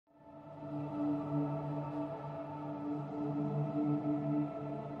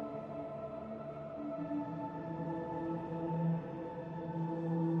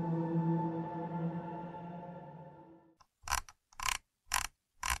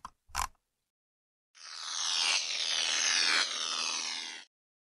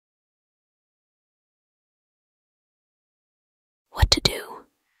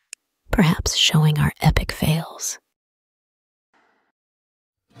perhaps showing our epic fails.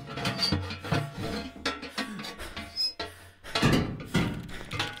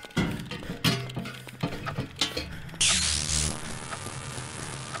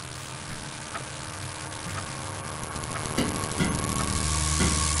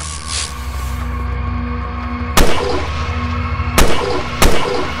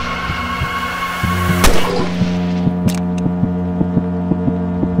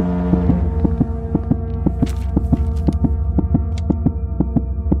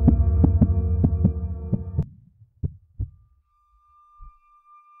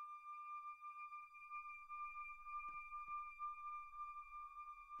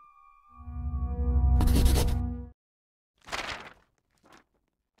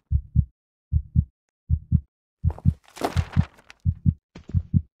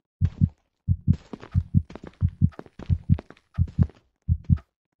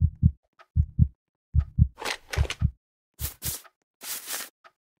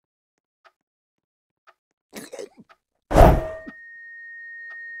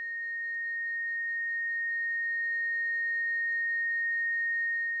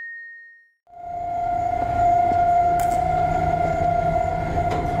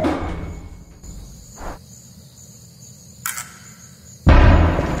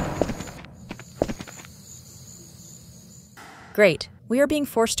 Great. We are being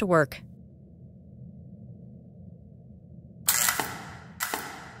forced to work.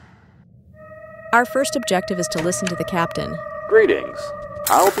 Our first objective is to listen to the captain. Greetings.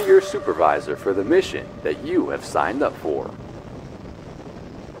 I'll be your supervisor for the mission that you have signed up for.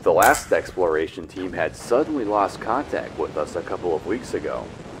 The last exploration team had suddenly lost contact with us a couple of weeks ago.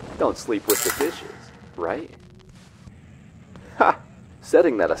 Don't sleep with the dishes, right? Ha!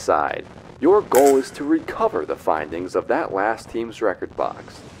 Setting that aside, your goal is to recover the findings of that last team's record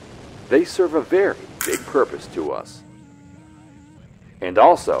box. They serve a very big purpose to us. And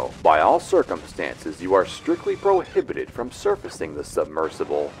also, by all circumstances, you are strictly prohibited from surfacing the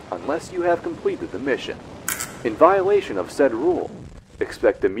submersible unless you have completed the mission. In violation of said rule,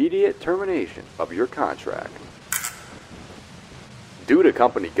 expect immediate termination of your contract. Due to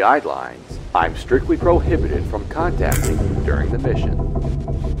company guidelines, I'm strictly prohibited from contacting you during the mission.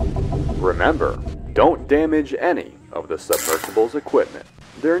 Remember, don't damage any of the submersible's equipment.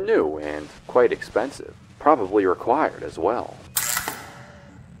 They're new and quite expensive, probably required as well.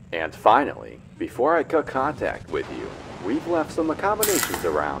 And finally, before I cut contact with you, we've left some accommodations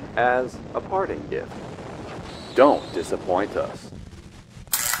around as a parting gift. Don't disappoint us.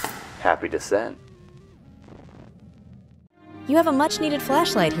 Happy to send. You have a much-needed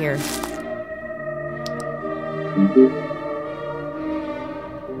flashlight here.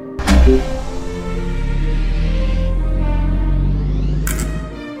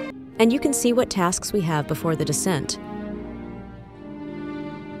 And you can see what tasks we have before the descent.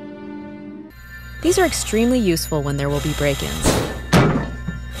 These are extremely useful when there will be break-ins.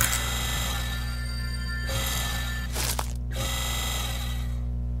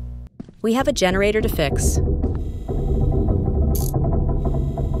 We have a generator to fix.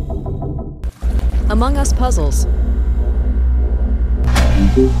 Among Us puzzles.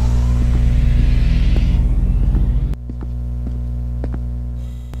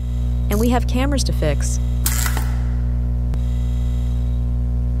 And we have cameras to fix.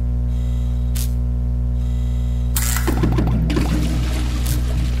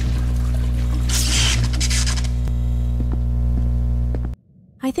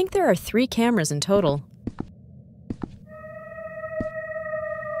 I think there are 3 cameras in total.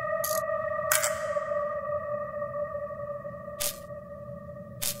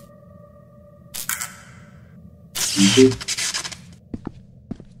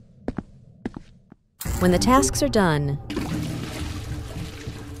 When the tasks are done,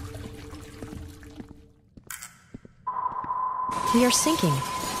 we are sinking.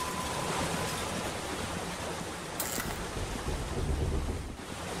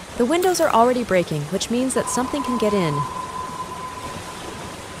 The windows are already breaking, which means that something can get in.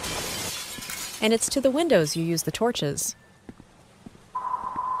 And it's to the windows you use the torches.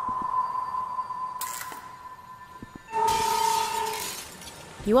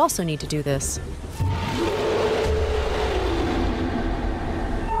 You also need to do this.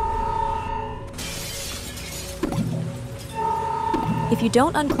 If you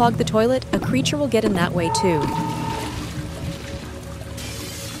don't unclog the toilet, a creature will get in that way too.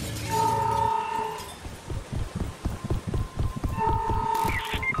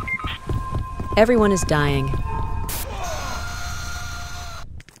 Everyone is dying.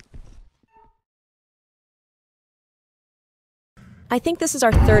 I think this is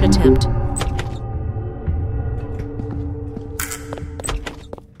our third attempt.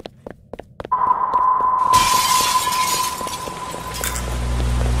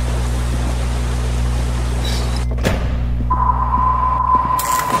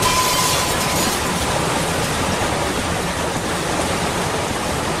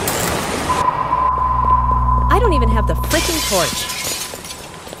 I don't even have the freaking torch.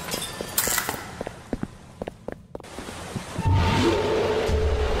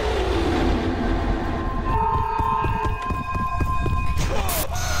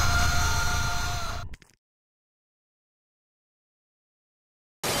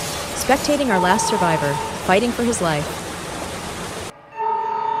 Spectating our last survivor, fighting for his life.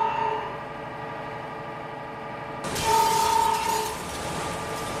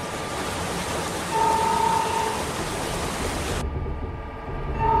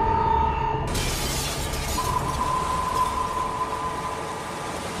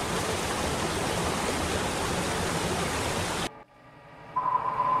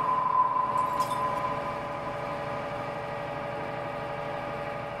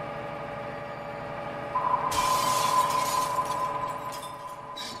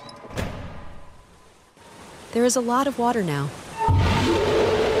 There is a lot of water now.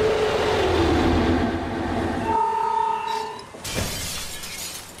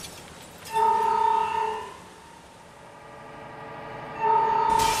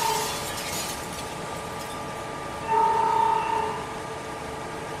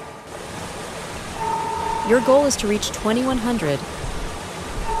 Your goal is to reach 2100.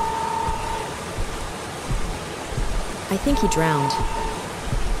 I think he drowned.